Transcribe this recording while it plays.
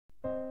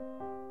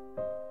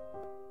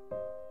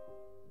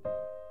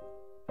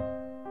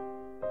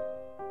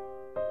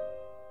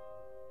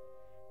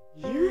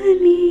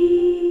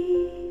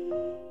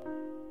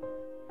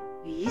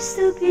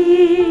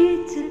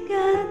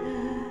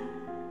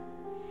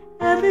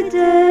every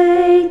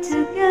day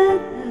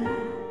together,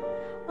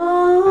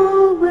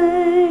 always.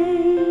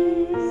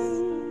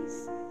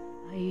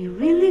 I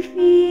really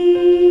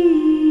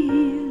feel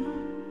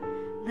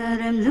that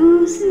I'm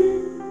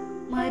losing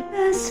my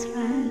best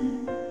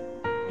friend.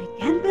 I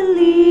can't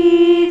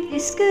believe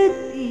this could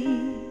be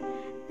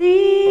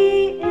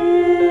the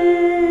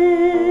end.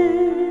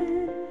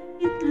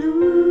 It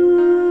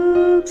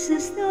looks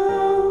as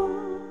though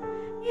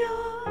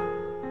you're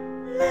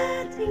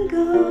letting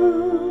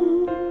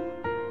go,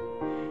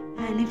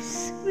 and if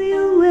it's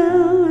real,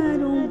 well, I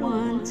don't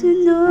want to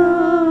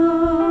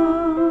know.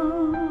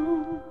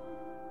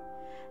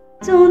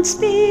 Don't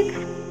speak,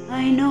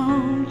 I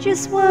know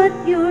just what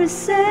you're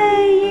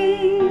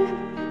saying,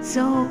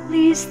 so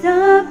please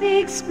stop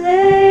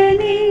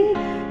explaining.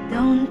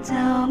 Don't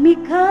tell me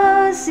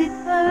 'cause it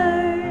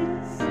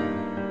hurts.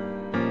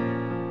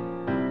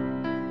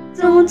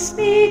 Don't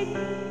speak,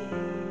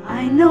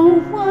 I know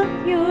what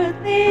you're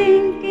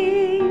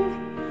thinking.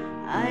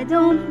 I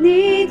don't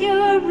need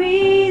your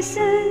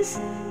reasons.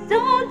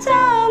 Don't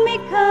tell me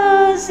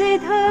 'cause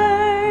it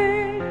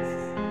hurts.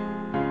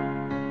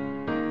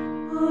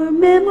 Our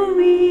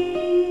memories,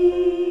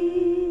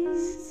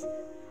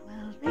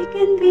 well, they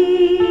can be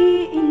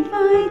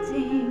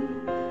inviting,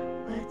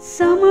 but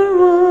some are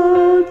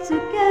all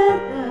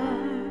together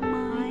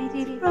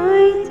mighty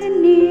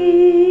frightening.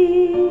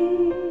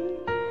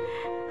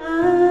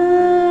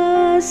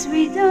 As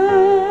we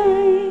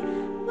die,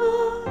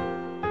 both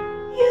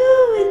you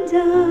and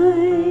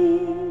I,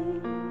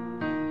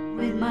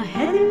 with my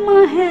head in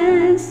my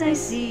hands, I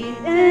sit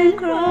and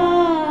cry.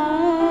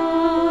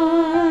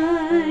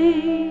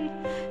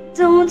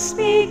 Don't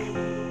speak,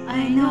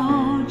 I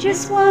know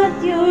just what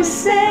you're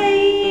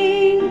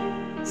saying,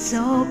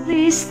 so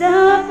please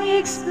stop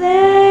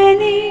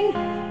explaining.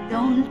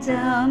 Don't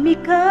tell me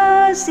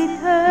 'cause it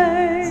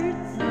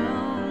hurts. No,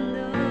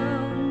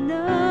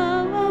 no,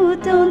 no,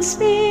 don't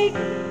speak,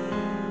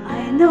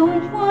 I know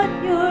what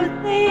you're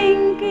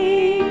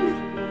thinking.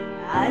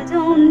 I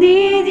don't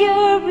need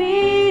your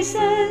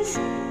reasons.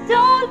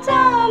 Don't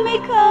tell me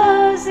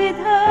 'cause it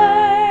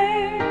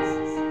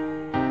hurts.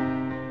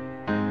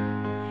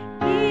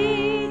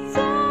 It's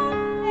all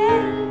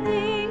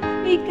ending.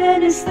 We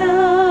gotta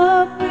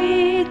stop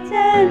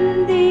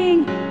pretending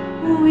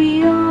who we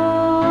are.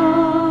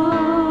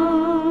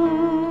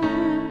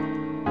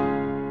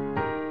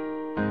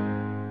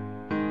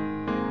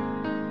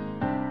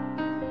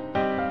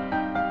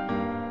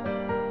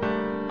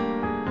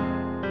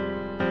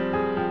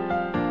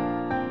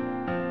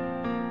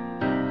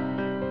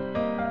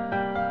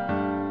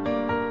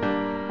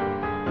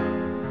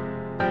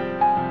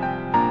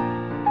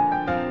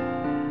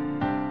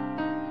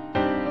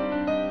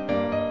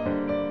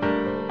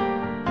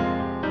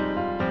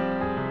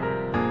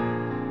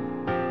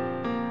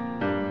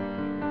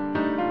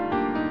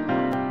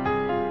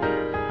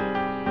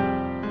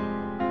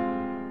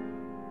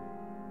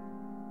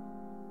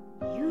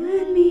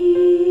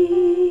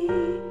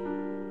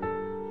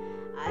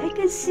 I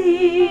can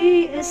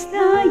see us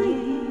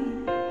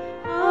dying,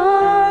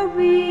 are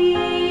we?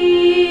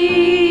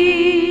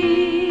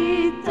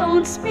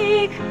 Don't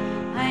speak,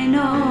 I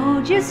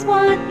know just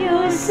what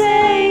you're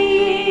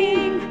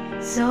saying,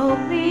 so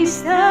please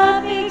stop